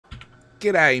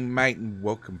G'day, mate, and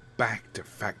welcome back to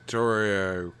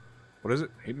Factorio. What is it?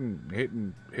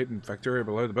 Hitting Factorio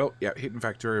below the belt? Yeah, hitting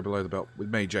Factorio below the belt with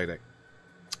me, JD.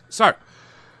 So,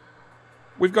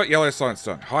 we've got yellow science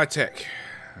high tech.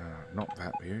 Not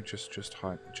that view, just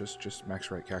max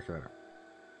rate calculator.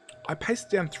 I pasted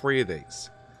down 3 of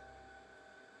these,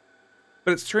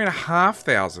 but it's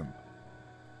 3,500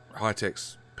 high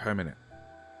techs per minute.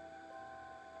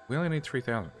 We only need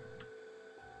 3,000.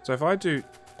 So if I do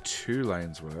 2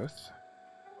 lanes worth,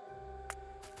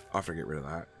 I have to get rid of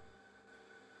that.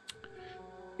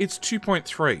 It's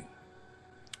 2.3.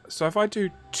 So if I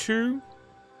do 2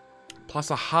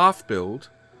 plus a half build,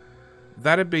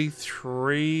 that'd be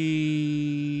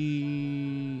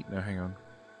 3. No, hang on.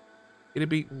 It'd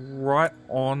be right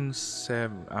on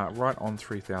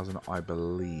 3,000, I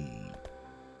believe.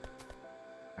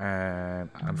 And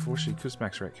unfortunately, because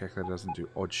max rate calculator doesn't do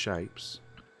odd shapes.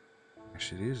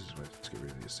 Actually, it is. Let's get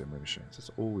rid of the assembly machines. That's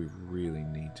all we really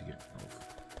need to get off.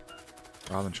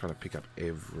 Rather than trying to pick up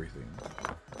everything.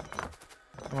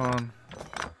 Come on.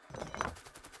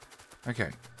 Okay.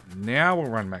 Now we'll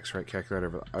run max rate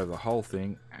calculator over the whole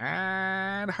thing.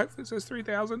 And hopefully it says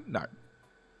 3,000. No.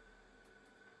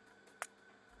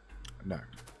 No.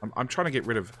 I'm trying to get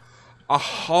rid of a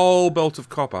whole belt of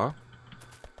copper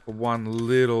for one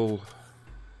little...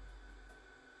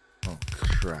 Oh,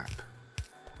 crap.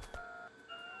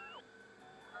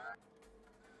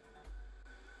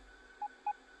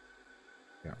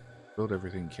 Yeah. Build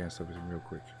everything, cancel everything real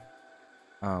quick.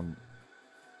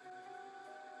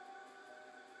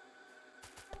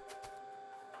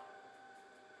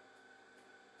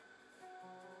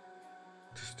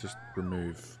 Just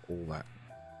remove all that.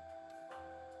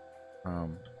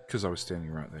 Because I was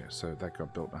standing right there, so that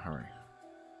got built in a hurry.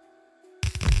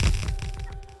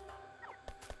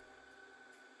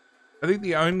 I think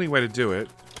the only way to do it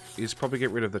is probably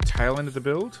get rid of the tail end of the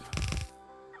build.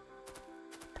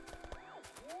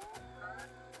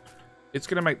 It's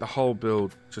going to make the whole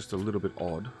build just a little bit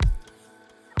odd.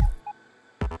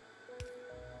 Come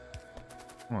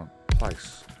on,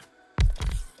 place.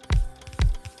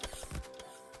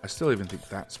 I still even think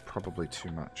that's probably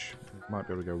too much. Might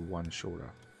be able to go one shorter.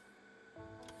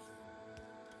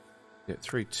 Yeah,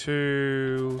 3,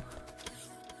 2.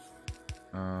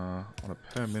 On a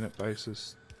per minute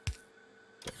basis.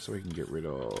 Yeah, so we can get rid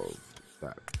of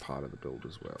that part of the build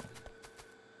as well.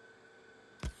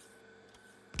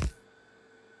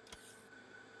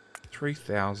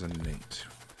 $3,000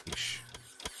 neat-ish.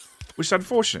 Which is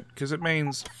unfortunate, because it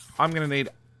means I'm going to need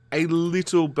a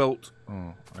little belt.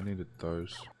 Oh, I needed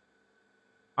those.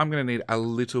 I'm going to need a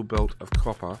little belt of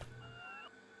copper.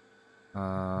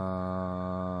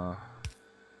 Oh,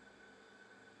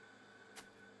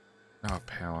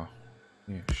 power.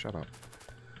 Yeah, shut up.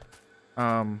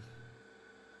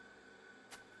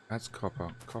 That's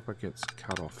copper. Copper gets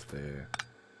cut off there.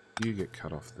 You get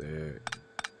cut off there.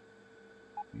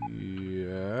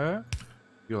 Yeah.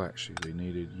 You'll actually be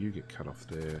needed. You get cut off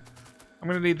there. I'm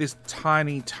going to need this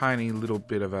tiny, tiny little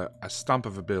bit of a stump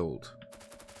of a build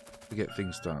to get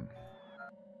things done.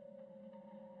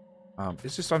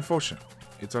 It's just unfortunate.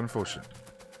 It's unfortunate.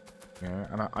 Yeah,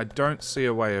 and I don't see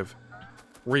a way of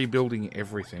rebuilding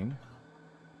everything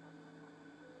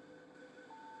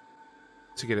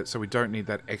to get it so we don't need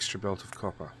that extra belt of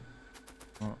copper.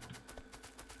 Oh.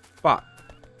 But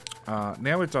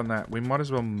now we've done that, we might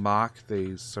as well mark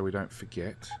these so we don't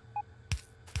forget.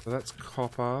 So that's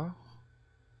copper.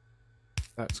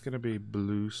 That's going to be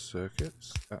blue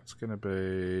circuits. That's going to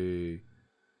be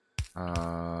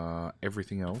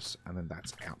everything else, and then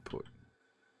that's output.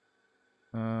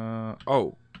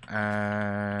 Oh,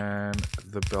 and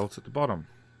the belt at the bottom.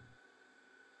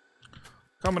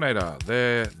 Combinator,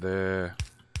 there.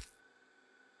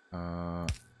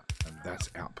 And that's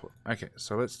output. Okay,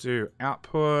 so let's do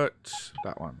output,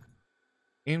 that one.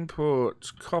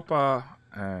 Input, copper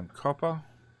and copper.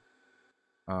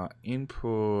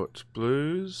 Input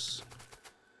blues.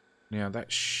 Now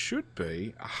that should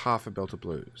be a half a belt of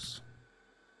blues.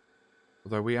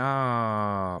 Although we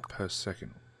are per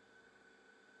second.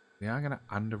 We are going to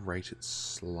underrate it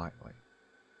slightly.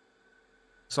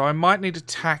 So I might need to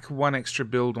tack one extra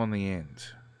build on the end.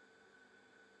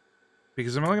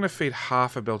 Because I'm only going to feed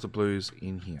half a belt of blues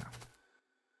in here.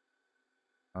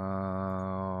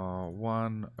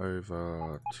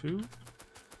 1/2.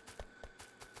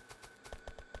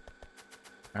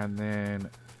 And then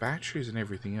batteries and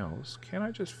everything else. Can I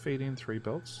just feed in 3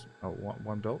 belts? Oh,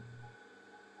 one belt.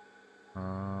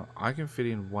 I can fit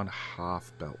in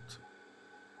 1/2 belt.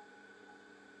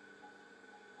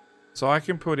 So I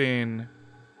can put in...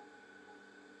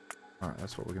 Alright,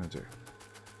 that's what we're going to do.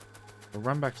 We'll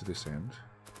run back to this end.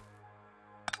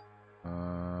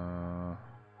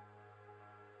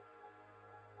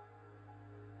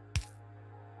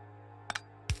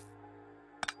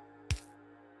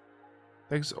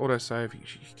 Thanks, autosave. You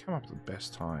come up with the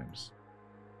best times.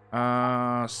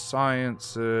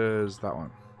 Sciences, that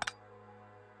one.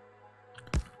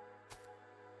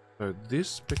 So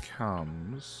this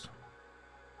becomes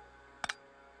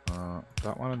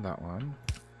that one and that one.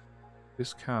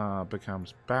 This car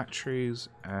becomes batteries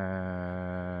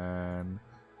and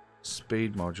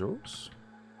speed modules.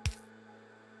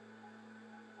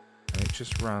 And it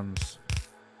just runs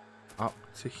up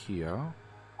to here.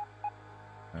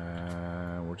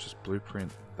 And we'll just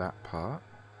blueprint that part.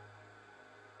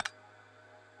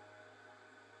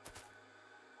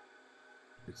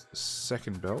 It's the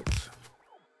second belt.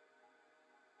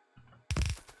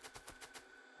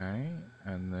 Okay,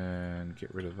 and then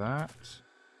get rid of that.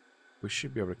 We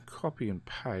should be able to copy and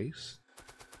paste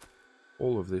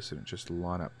all of this and it just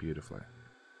line up beautifully.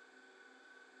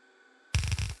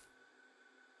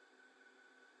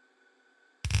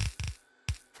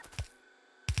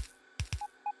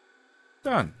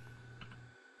 Done.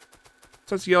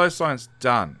 So it's yellow science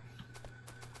done.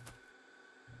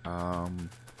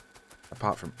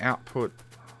 Apart from output,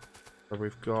 so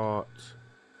we've got.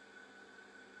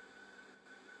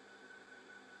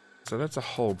 So that's a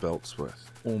whole belt's worth,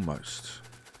 almost.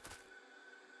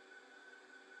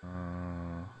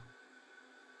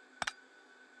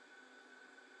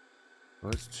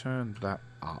 Let's turn that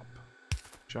up.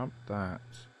 Jump that.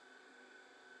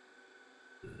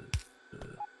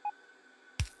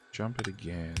 Jump it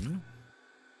again.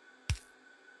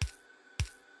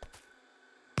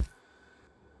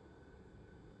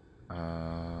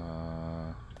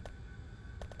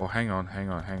 Oh, hang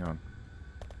on.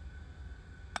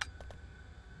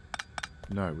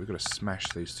 No, we've got to smash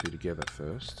these two together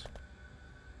first.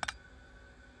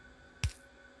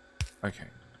 Okay.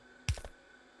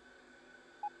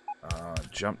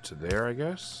 Jump to there, I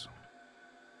guess.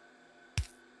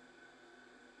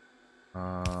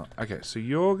 Okay, so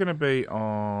you're going to be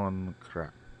on...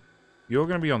 Crap. You're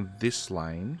going to be on this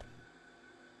lane.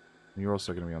 And you're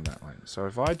also going to be on that lane. So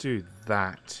if I do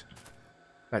that,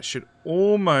 that should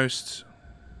almost...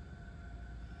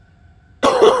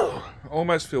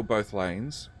 almost fill both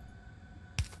lanes.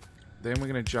 Then we're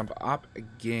going to jump up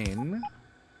again.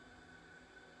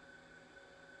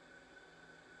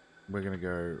 We're going to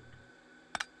go...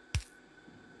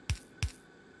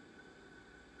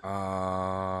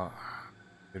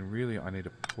 then really I need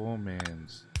a poor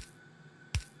man's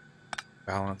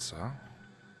balancer,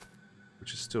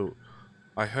 which is still...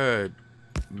 I heard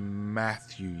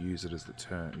Matthew use it as the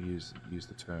term, use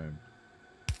the term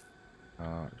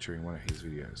during one of his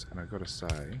videos, and I've got to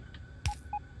say,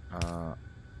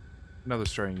 another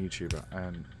Australian YouTuber,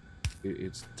 and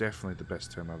it's definitely the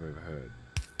best term I've ever heard.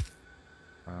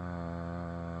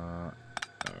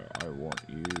 I want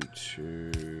you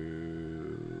to...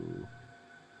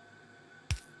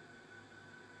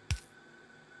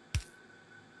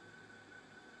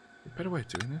 A better way of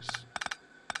doing this?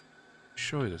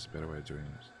 Surely there's a better way of doing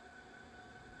this.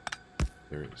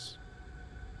 There is.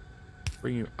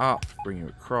 Bring you up, bring you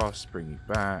across, bring you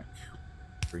back,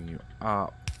 bring you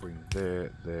up, bring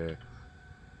there.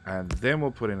 And then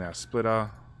we'll put in our splitter.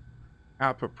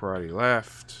 Output priority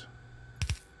left.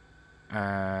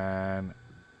 And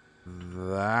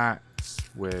that's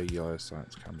where yellow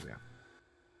science comes out.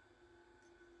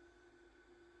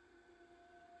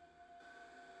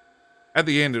 At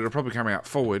the end, it'll probably come out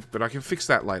forward, but I can fix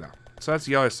that later. So that's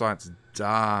yellow science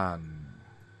done.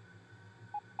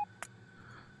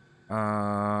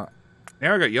 Now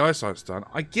I got yellow science done.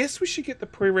 I guess we should get the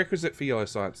prerequisite for yellow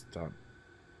science done,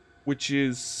 which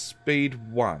is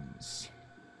speed1s.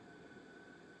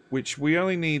 Which we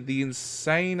only need the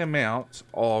insane amount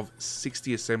of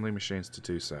 60 assembly machines to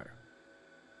do so.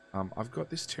 I've got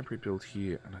this temporary build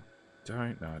here, and I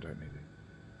don't need it.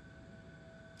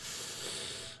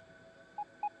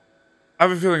 I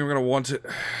have a feeling I'm going to want it.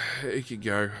 It can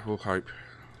go. We'll hope.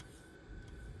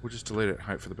 We'll just delete it and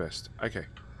hope for the best. Okay.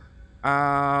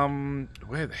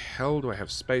 Where the hell do I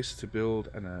have space to build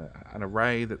an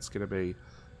array that's going to be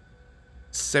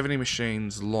 70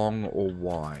 machines long or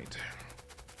wide?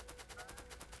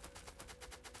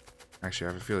 Actually,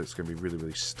 I have a feeling it's going to be really,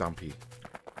 really stumpy.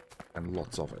 And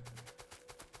lots of it.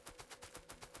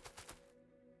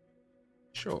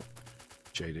 Sure.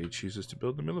 JD chooses to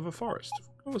build in the middle of a forest.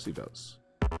 Of course he does.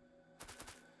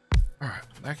 Alright,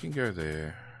 that can go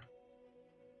there.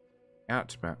 Out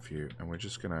to map view. And we're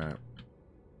just going to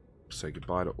say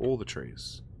goodbye to all the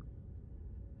trees.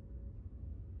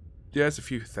 Yeah, there's a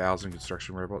few thousand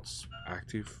construction robots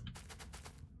active.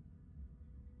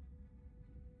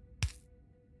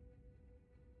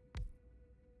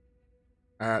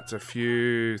 It's a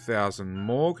few thousand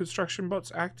more construction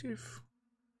bots active.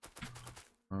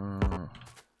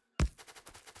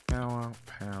 Power,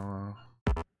 power,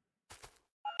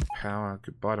 power.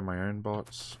 Goodbye to my own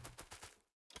bots.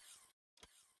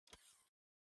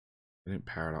 I didn't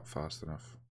power it up fast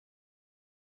enough.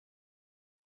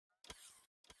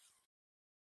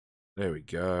 There we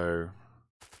go.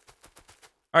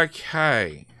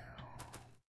 Okay.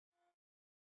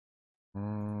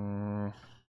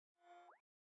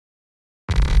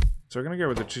 So we're going to go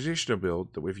with the traditional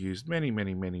build that we've used many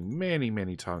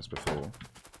times before.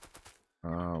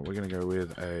 We're going to go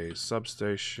with a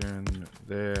substation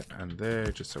there and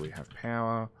there, just so we have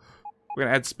power. We're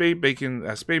going to add speed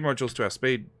modules to our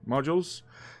speed modules.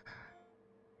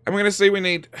 And we're going to see we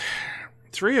need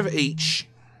 3 of each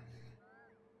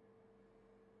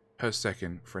per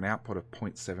second for an output of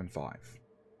 0.75.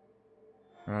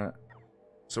 Alright.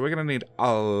 So we're going to need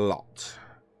a lot.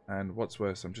 And what's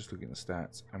worse, I'm just looking at the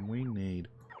stats, and we need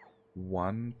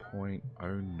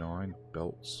 1.09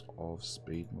 belts of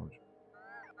speed module.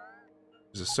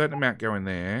 There's a certain amount going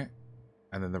there,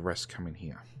 and then the rest come in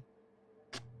here.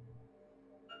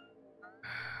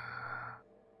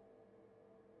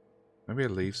 Maybe I'll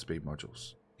leave speed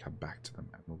modules, come back to them,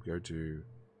 and we'll go do...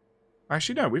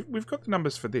 Actually, no, we've got the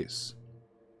numbers for this.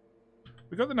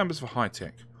 We've got the numbers for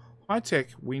high-tech.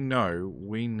 High-tech, we know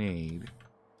we need...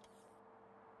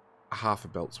 half a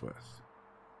belt's worth.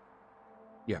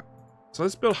 Yeah. So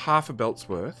let's build half a belt's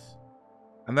worth.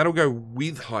 And that'll go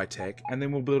with high-tech. And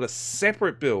then we'll build a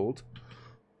separate build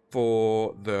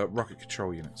for the rocket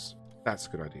control units. That's a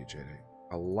good idea, JD.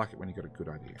 I like it when you got a good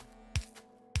idea.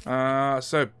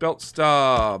 So belt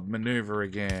stub. Maneuver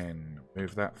again.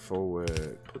 Move that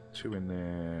forward. Put 2 in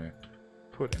there.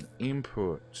 Put an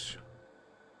input.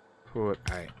 Put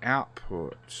a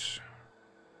output.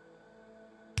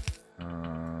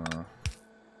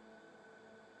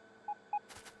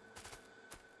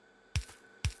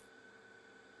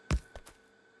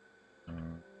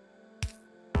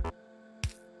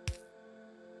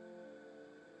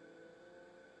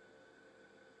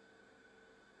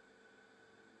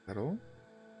 That all?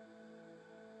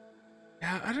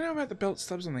 Yeah, I don't know about the belt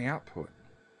stubs on the output.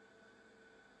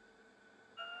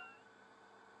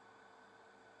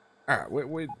 Alright,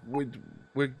 we're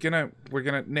gonna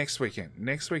next weekend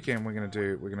we're gonna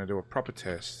do a proper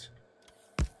test.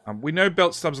 We know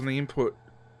belt stubs on the input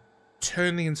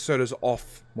turn the inserters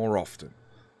off more often,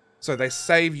 so they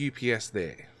save UPS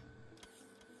there.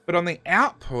 But on the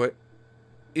output,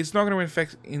 it's not going to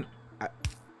affect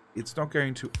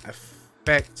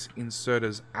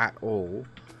inserters at all,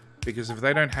 because if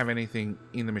they don't have anything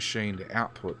in the machine to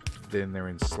output, then they're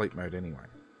in sleep mode anyway.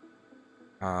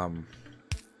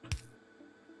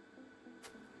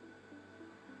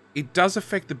 It does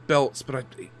affect the belts, but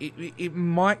it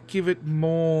might give it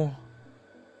more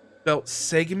belt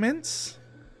segments.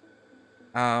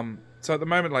 So at the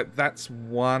moment, like that's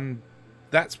one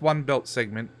belt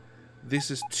segment. This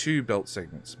is 2 belt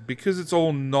segments. Because it's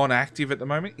all non-active at the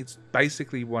moment, it's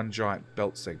basically one giant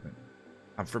belt segment.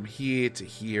 From here to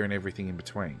here and everything in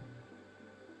between.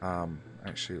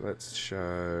 Actually, let's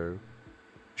show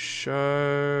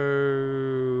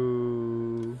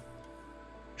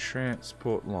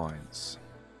transport lines.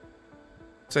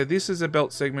 So this is a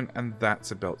belt segment and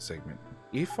that's a belt segment.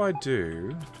 If I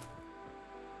do,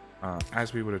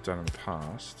 as we would have done in the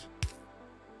past,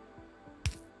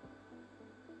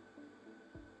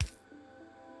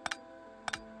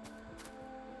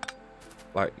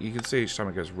 like you can see each time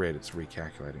it goes red, it's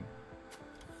recalculating.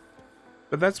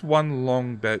 But that's one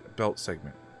long belt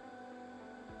segment.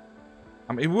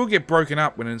 It will get broken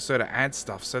up when an inserter adds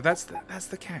stuff, so that's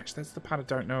the catch. That's the part I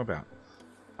don't know about.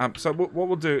 So what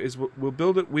we'll do is we'll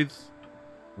build it with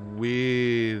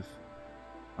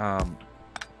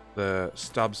the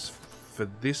stubs for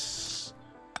this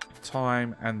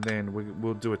time, and then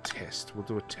we'll do a test. We'll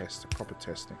do a proper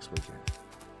test next weekend.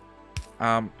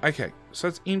 Okay, so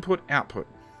it's input, output.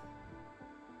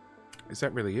 Is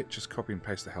that really it? Just copy and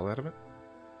paste the hell out of it?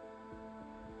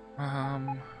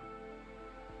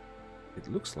 It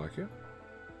looks like it.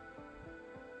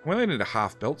 We only need a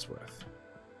half belt's worth.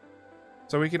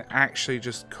 So we can actually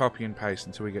just copy and paste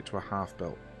until we get to a half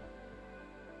belt.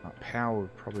 Power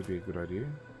would probably be a good idea.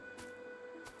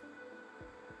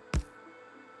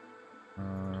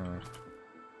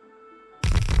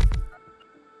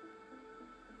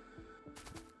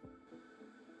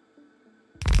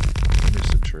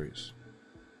 Missing trees.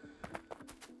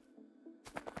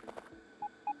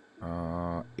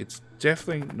 it's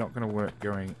definitely not going to work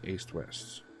going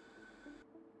east-west.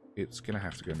 It's going to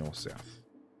have to go north-south.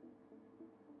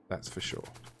 That's for sure.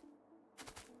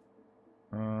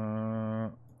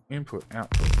 Input,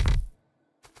 output.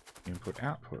 Input,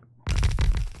 output.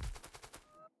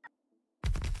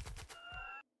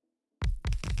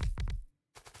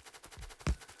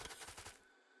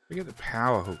 We get the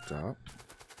power hooked up.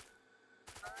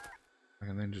 I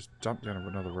can then just jump down to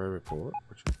another Roboport,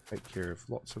 which will take care of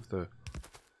lots of the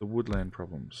woodland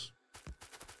problems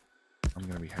I'm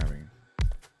going to be having.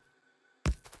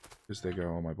 Because there go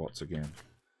all my bots again.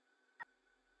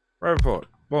 Roboport,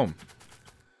 boom.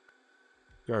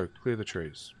 Go, clear the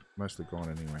trees. Mostly gone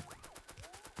anyway.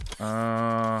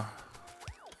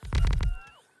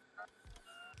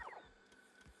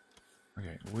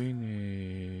 Okay, we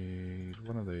need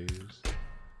one of these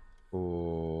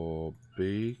for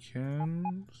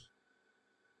beacons.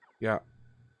 Yeah.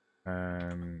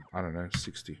 And I don't know,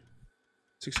 60.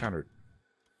 600.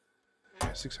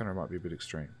 Yeah, 600 might be a bit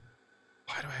extreme.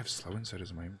 Why do I have slow insert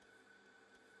as my aim?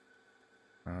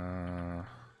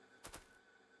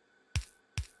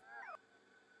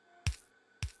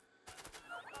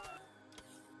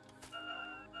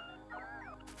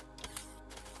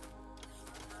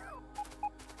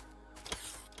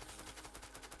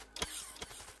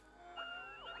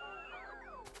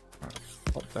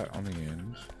 Pop that on the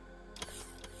end.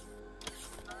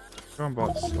 Go on,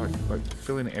 bots, like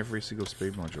fill in every single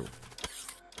speed module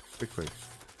quickly.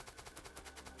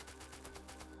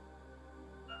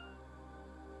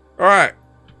 All right,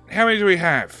 how many do we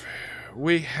have?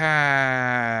 We have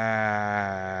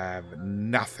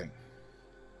nothing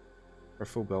for a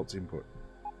full belts input,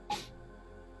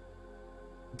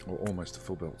 or almost a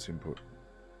full belts input.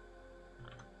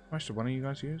 How much did one of you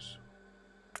guys use?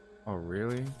 Oh,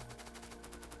 really?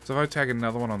 So if I tag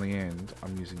another one on the end,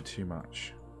 I'm using too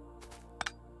much.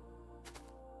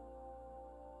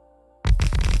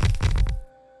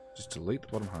 Just delete the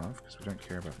bottom half, because we don't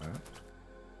care about that.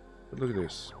 But look at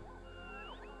this.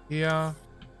 Here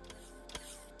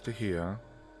to here.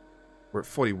 We're at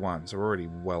 41, so we're already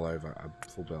well over a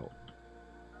full belt.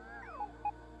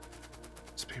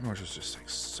 Speed modules just take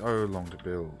so long to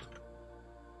build.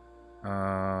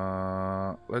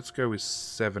 Let's go with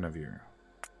 7 of you.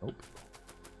 Nope.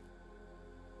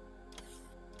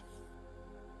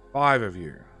 5 of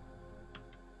you.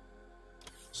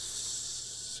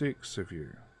 6 of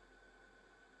you.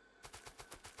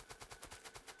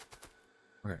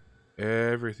 Okay.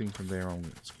 Everything from there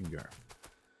onwards can go.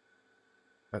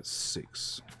 That's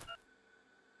 6.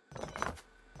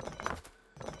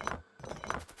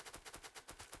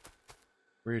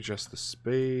 Readjust the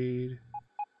speed.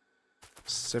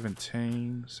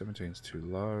 17. 17's too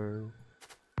low.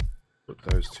 Put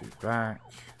those 2 back.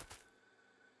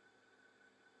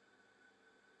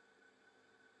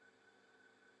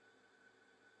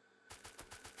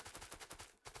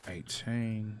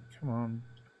 $18. Come on.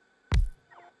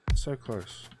 So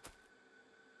close.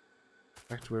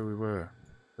 Back to where we were.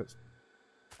 That's...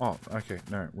 Oh, okay.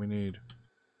 No, we need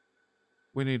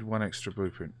one extra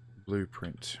blueprint.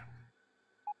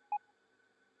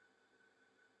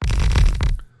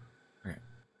 Okay.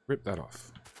 Rip that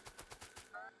off.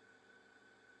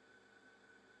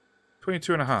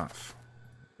 22.5.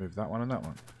 Move that one and that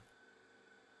one.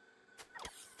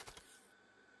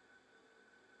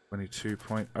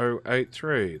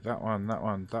 22.083. That one, that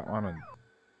one, that one, and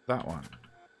that one.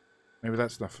 Maybe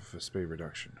that's enough for speed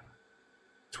reduction.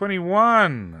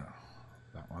 21.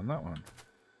 That one, that one.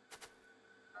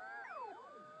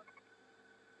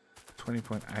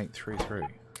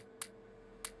 20.833.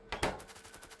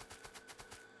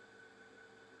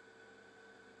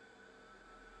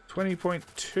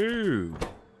 $20.2.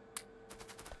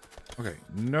 Okay,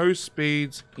 no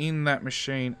speeds in that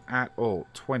machine at all.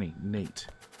 20, neat.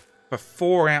 For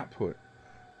 4 output.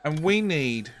 And we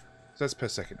need... So that's per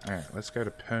second. Alright, let's go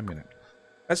to per minute.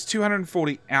 That's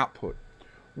 240 output.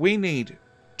 We need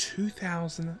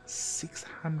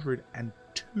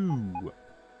 2,602.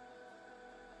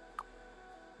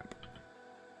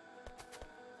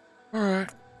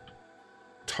 Alright.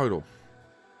 Total.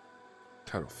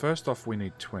 First off, we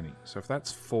need 20. So if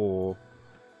that's 4...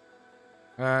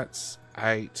 That's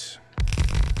 8.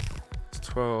 It's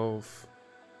 12...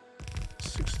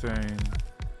 16,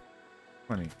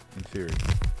 20, in theory.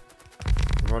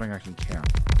 Providing I can count.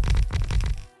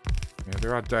 Yeah,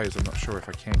 there are days I'm not sure if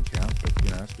I can count, but,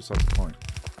 you know, that's besides the point.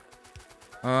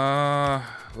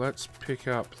 Let's pick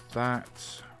up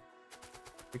that.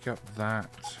 Pick up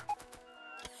that.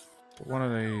 Put one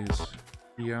of these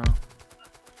here.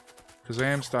 Because I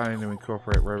am starting to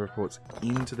incorporate Roboports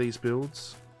into these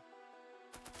builds.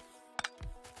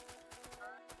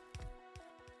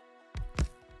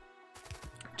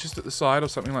 just at the side or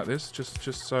something like this, just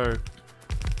so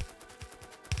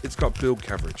it's got build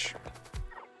coverage.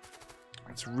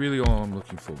 That's really all I'm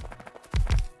looking for.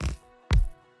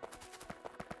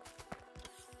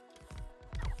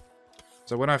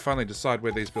 So when I finally decide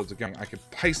where these builds are going, I can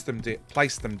place them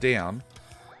down,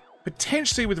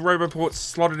 potentially with roboports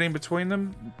slotted in between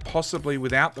them, possibly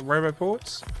without the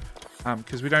roboports,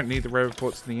 because we don't need the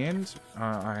roboports in the end.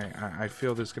 I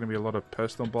feel there's going to be a lot of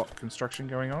personal block construction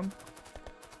going on.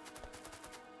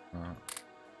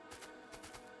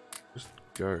 Just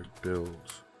go build.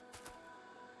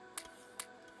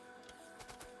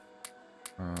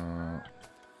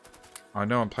 I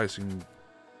know I'm placing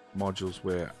modules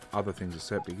where other things are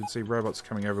set, but you can see robots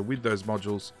coming over with those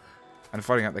modules and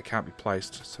finding out they can't be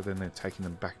placed, so then they're taking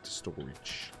them back to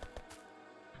storage.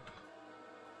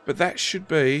 But that should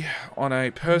be on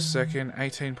a per second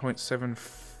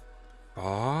 18.75.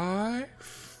 No,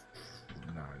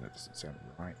 that doesn't sound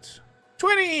right.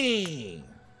 20!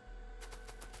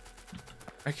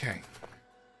 Okay.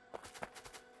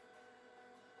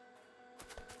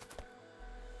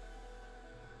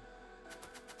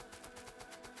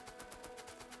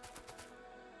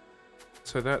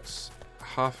 So that's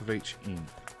half of each in.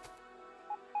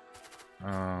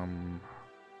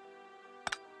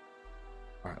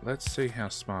 Right, let's see how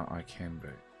smart I can be.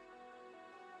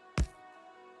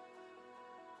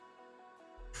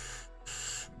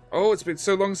 Oh, it's been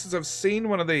so long since I've seen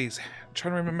one of these. I'm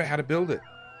trying to remember how to build it.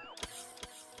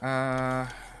 Alright.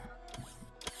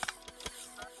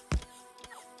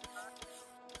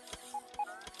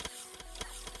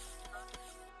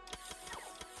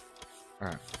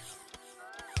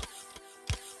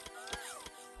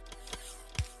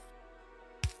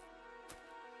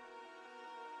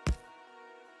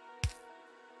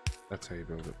 That's how you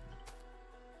build it.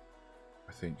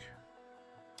 I think.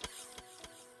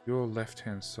 Your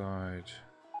left-hand side.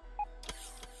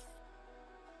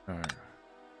 No.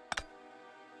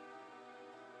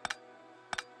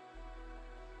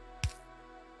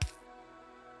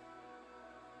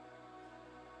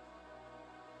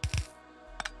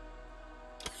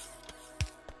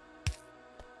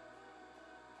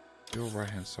 Your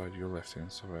right-hand side, your left-hand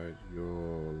side,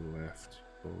 your left,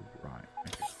 your right.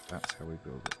 Okay, that's how we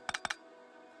build it.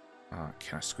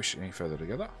 Can I squish it any further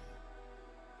together?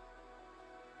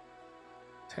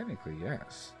 Technically,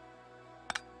 yes.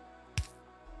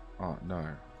 Oh, no.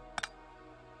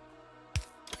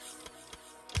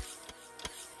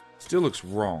 Still looks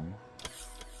wrong.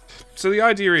 So the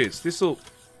idea is, this will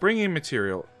bring in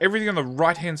material. Everything on the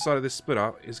right-hand side of this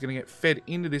splitter is going to get fed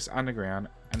into this underground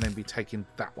and then be taken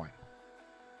that way.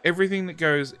 Everything that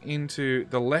goes into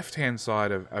the left-hand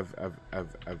side of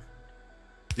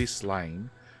this lane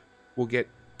will get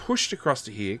pushed across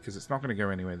to here, because it's not going to go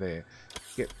anywhere there,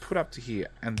 get put up to here,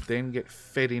 and then get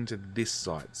fed into this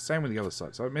side. Same with the other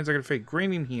side. So it means I'm going to feed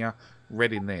green in here,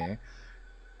 red in there,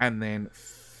 and then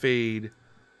feed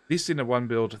this into one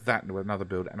build, that into another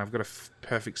build, and I've got a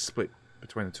perfect split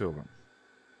between the two of them.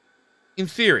 In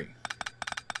theory,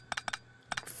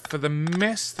 for the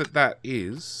mess that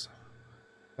is,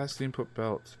 that's the input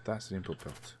belt, that's the input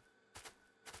belt.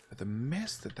 But the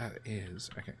mess that is,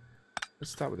 okay,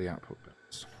 let's start with the output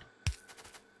belts.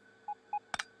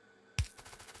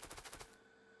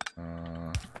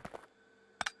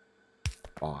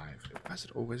 5. Why is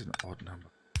it always an odd number?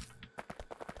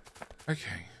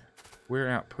 Okay, we're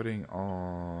outputting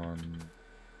on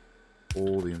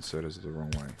all the inserters are the wrong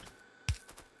way.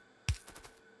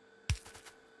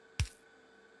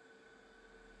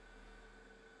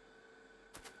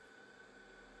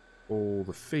 All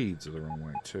the feeds are the wrong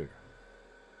way too.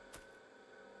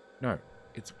 No,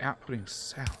 it's outputting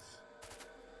south.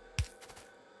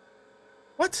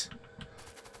 What?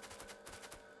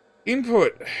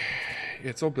 Input. Yeah,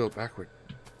 it's all built backward.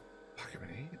 Fuck, I'm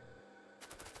an idiot.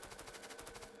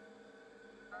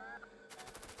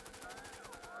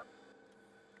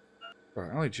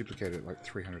 Right, I only duplicated it like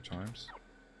 300 times.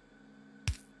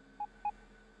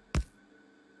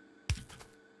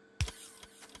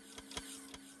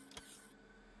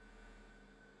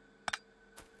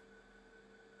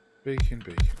 Beacon.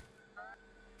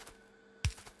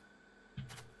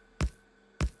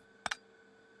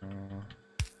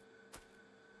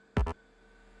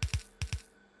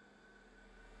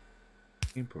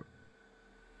 Input.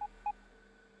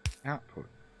 Output.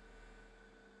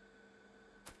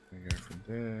 We go from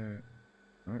there.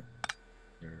 Nope.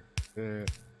 Go there.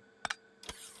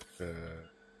 There.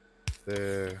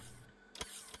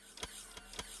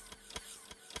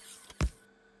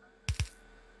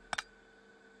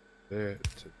 There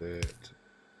to there to...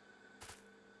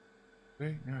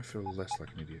 Okay, now I feel less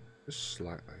like an idiot. Just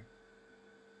slightly.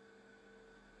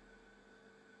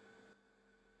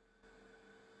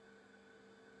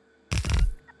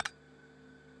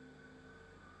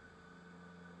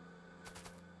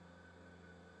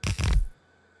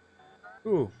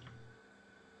 Ooh.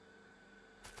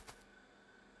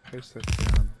 Paste that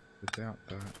down without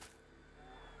that.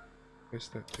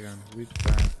 Paste that down with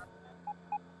that.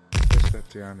 Paste that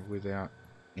down without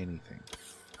anything.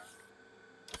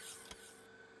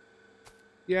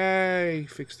 Yay!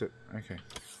 Fixed it. Okay.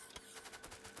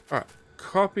 Alright.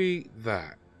 Copy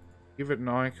that. Give it an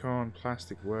icon.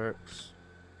 Plastic works.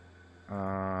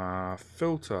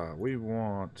 Filter. We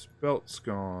want belts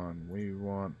gone. We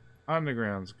want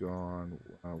undergrounds gone.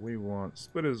 We want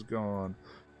splitters gone.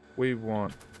 We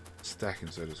want stack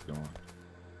inserters gone.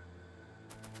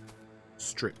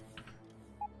 Strip.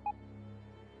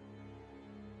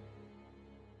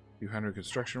 200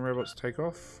 construction robots take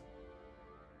off.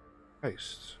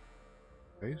 Paste.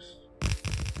 Paste.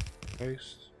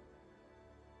 Paste.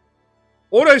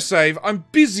 Autosave? I'm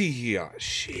busy here.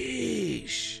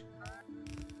 Sheesh.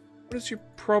 What is your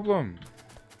problem?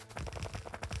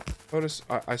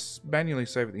 I manually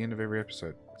save at the end of every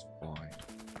episode. It's fine.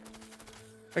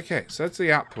 Okay, so that's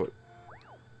the output.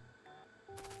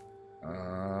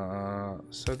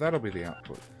 So that'll be the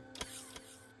output.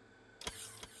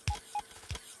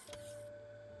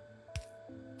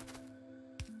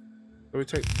 So we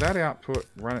take that output,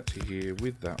 run it to here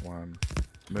with that one,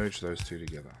 merge those two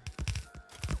together.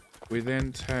 We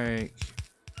then take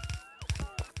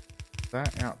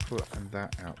that output and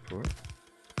that output,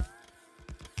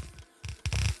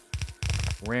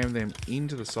 ram them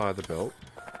into the side of the belt.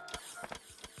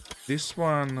 This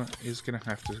one is going to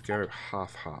have to go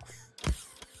half-half.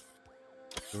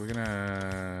 So we're going to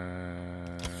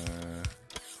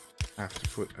have to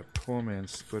put a poor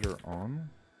man's splitter on.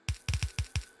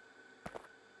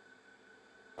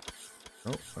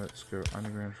 Oh, let's go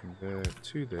underground from there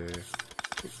to there.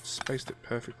 Spaced it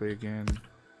perfectly again.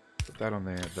 Put that on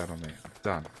there, that on there.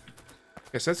 Done.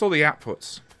 Okay, so that's all the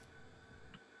outputs.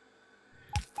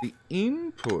 The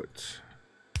input,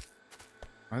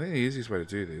 I think the easiest way to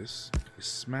do this is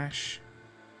smash.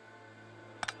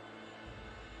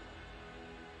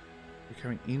 We're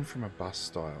coming in from a bus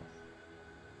style.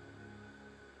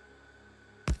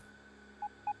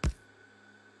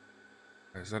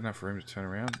 Is that enough room to turn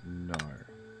around? No.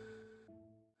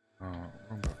 Oh,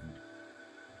 wrong button.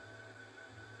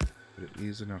 But it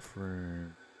is enough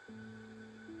room.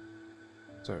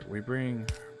 So we bring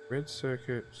red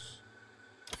circuits.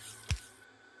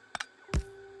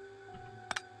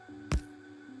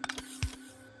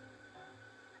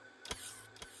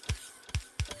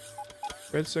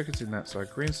 Red circuits in that side,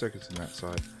 green circuits in that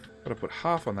side. Gotta put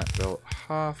half on that belt,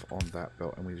 half on that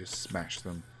belt, and we just smash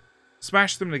them.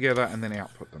 Smash them together and then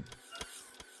output them.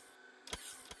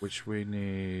 Which we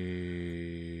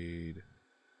need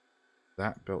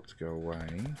that belt to go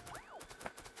away.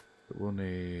 But we'll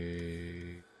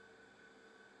need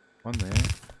one there.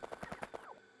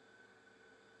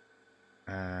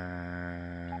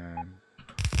 And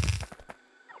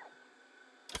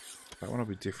that one will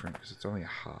be different because it's only a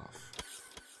half.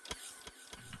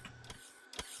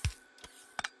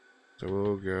 So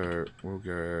we'll go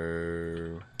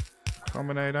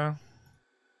combinator.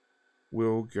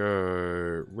 We'll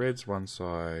go red's one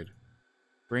side,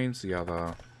 green's the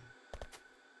other.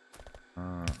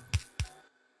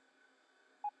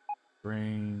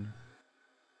 Green,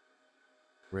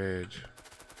 red,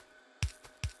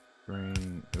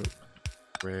 green,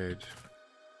 red,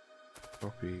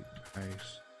 copy,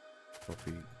 paste,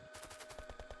 copy.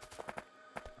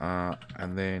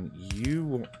 And then you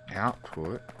will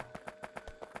output.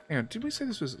 Hang on, did we say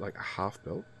this was like a half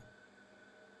belt?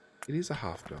 It is a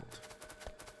half belt.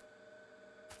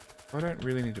 I don't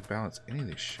really need to balance any of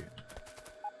this shit.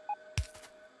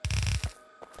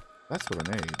 That's what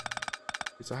I need.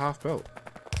 It's a half belt.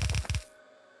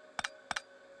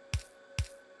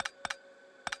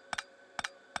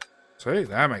 See,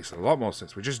 that makes a lot more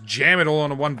sense. We just jam it all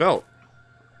onto one belt.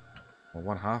 Or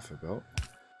one half a belt.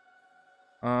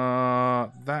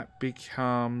 That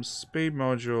becomes speed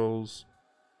modules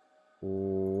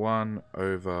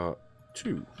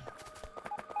 1/2.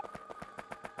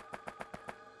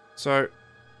 So,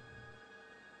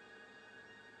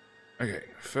 okay,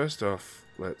 first off,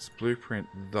 let's blueprint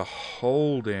the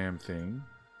whole damn thing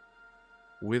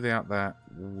without that,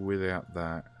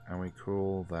 and we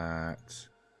call that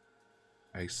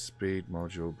a speed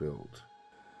module build.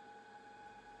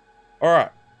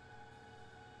 Alright,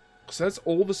 so that's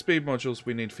all the speed modules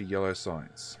we need for yellow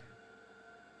signs.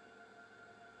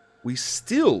 We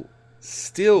still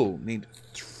need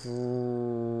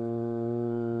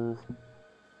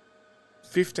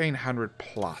 1,500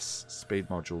 plus speed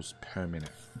modules per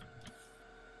minute.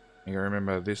 And you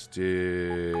remember this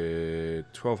did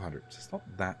 1,200. So it's not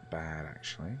that bad,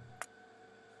 actually.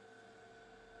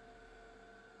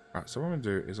 Right, so what I'm going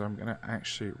to do is I'm going to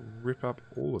actually rip up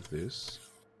all of this.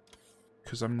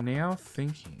 Because I'm now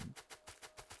thinking,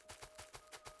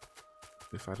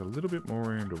 if I had a little bit more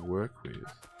room to work with,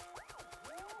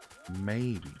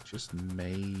 maybe, just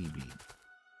maybe,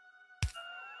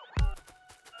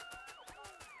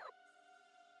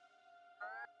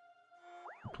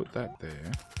 put that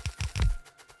there.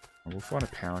 And we'll find a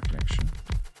power connection.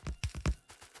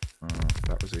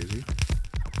 That was easy.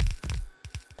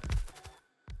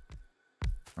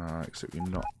 Except you're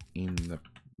not in the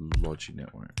Logi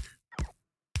network.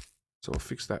 So I'll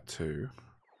fix that too.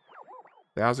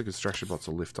 1,000 construction bots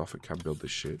will lift off and come build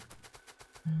this shit.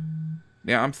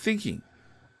 Now I'm thinking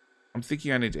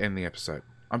I need to end the episode.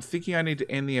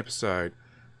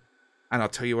 And I'll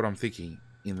tell you what I'm thinking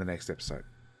in the next episode.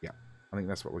 Yeah, I think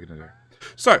that's what we're going to do.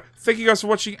 So, thank you guys for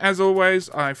watching. As always,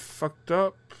 I fucked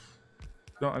up.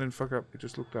 No, I didn't fuck up. It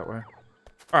just looked that way.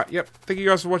 Alright, yep. Thank you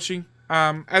guys for watching.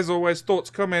 As always, thoughts,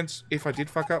 comments. If I did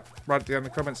fuck up, write it down in the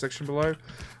comment section below.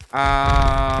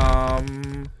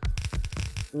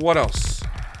 What else?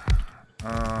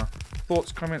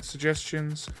 Thoughts, comments,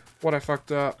 suggestions. What I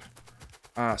fucked up.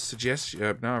 No,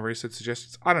 I already said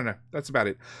suggestions. I don't know. That's about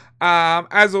it.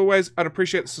 As always, I'd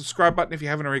appreciate the subscribe button. If you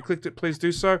haven't already clicked it, please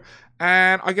do so.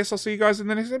 And I guess I'll see you guys in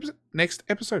the next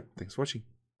episode. Thanks for watching.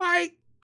 Bye.